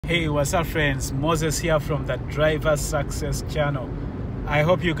Hey, what's up friends? Moses here from the Driver Success channel. I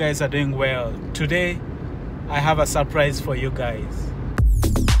hope you guys are doing well. Today I have a surprise for you guys.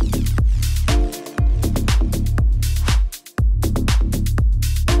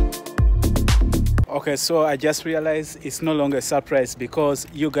 Okay, so I just realized it's no longer a surprise because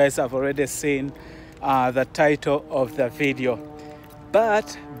you guys have already seen the title of the video.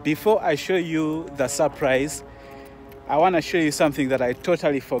 But before I show you the surprise, I want to show you something that I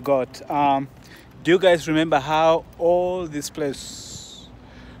totally forgot. Do you guys remember how all this place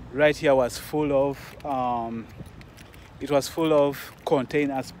right here was full of, it was full of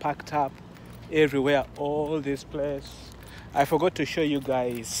containers packed up everywhere, all this place. I forgot to show you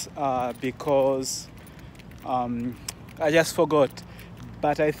guys because I just forgot.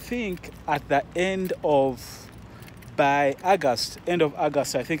 But I think at the end of, by August, end of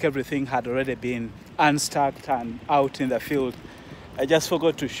August, I think everything had already been unstacked and out in the field. I just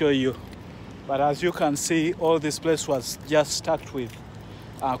forgot to show you. But as you can see, all this place was just stacked with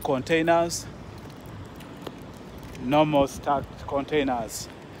containers. No more stacked containers.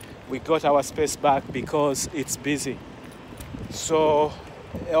 We got our space back because it's busy. So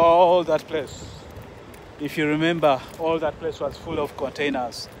all that place, if you remember, all that place was full of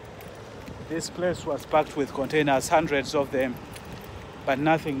containers. This place was packed with containers, hundreds of them, but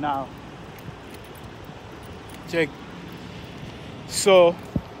nothing now. Check. So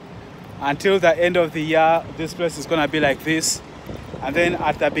until the end of the year, this place is gonna be like this. And then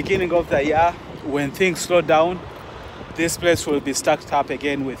at the beginning of the year, when things slow down, this place will be stacked up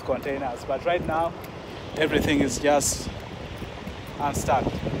again with containers. But right now, everything is just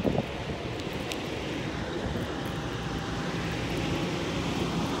unstacked.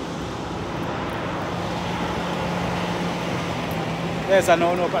 There's an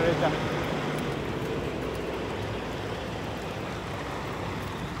owner operator.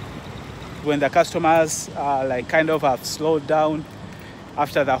 When the customers like kind of have slowed down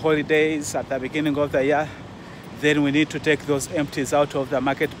after the holidays at the beginning of the year, then we need to take those empties out of the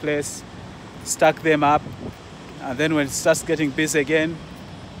marketplace, stack them up, and then when it starts getting busy again,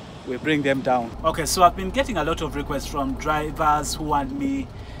 we bring them down. Okay, so I've been getting a lot of requests from drivers who want me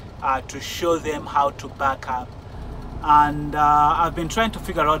to show them how to back up. And I've been trying to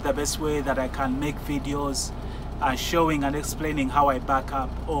figure out the best way that I can make videos showing and explaining how I back up,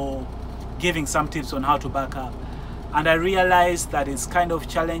 or giving some tips on how to back up. And I realized that it's kind of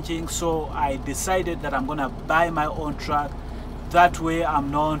challenging, so I decided that I'm gonna buy my own truck. That way I'm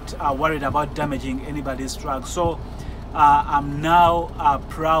not worried about damaging anybody's truck. So I'm now a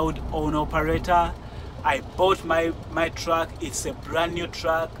proud owner operator. I bought my truck. It's a brand new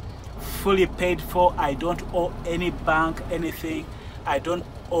truck, fully paid for. I don't owe any bank anything. I don't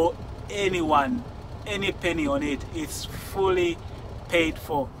owe anyone any penny on it. It's fully paid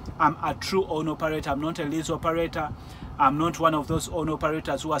for. I'm a true owner operator. I'm not a lease operator. I'm not one of those owner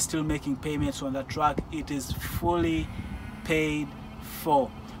operators who are still making payments on the truck. It is fully paid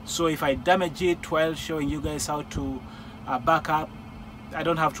for. So if I damage it while showing you guys how to back up, I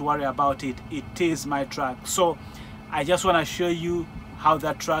don't have to worry about it. It is my truck. So I just want to show you how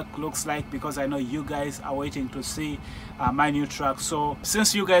that truck looks like, because I know you guys are waiting to see my new truck. So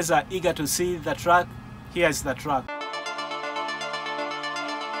since you guys are eager to see the truck, here's the truck.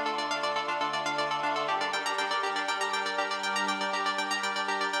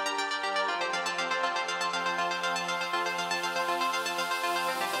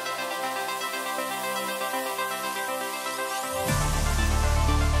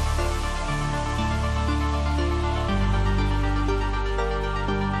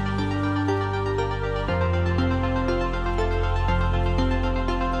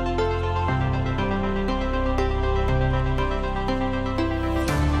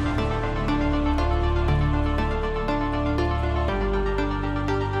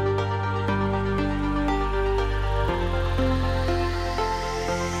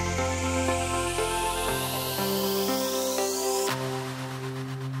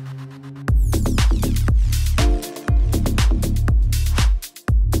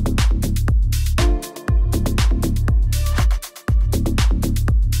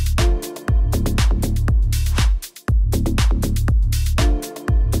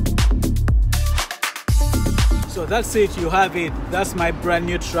 So that's it, you have it. That's my brand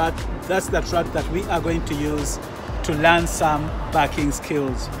new truck. That's the truck that we are going to use to learn some backing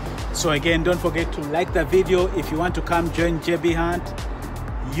skills. So again, don't forget to like the video. If you want to come join JB Hunt,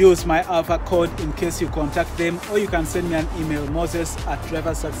 use my alpha code in case you contact them, or you can send me an email,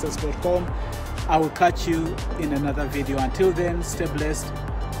 moses@driversuccess.com. I will catch you in another video. Until then, stay blessed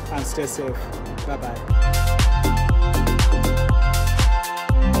and stay safe. Bye bye.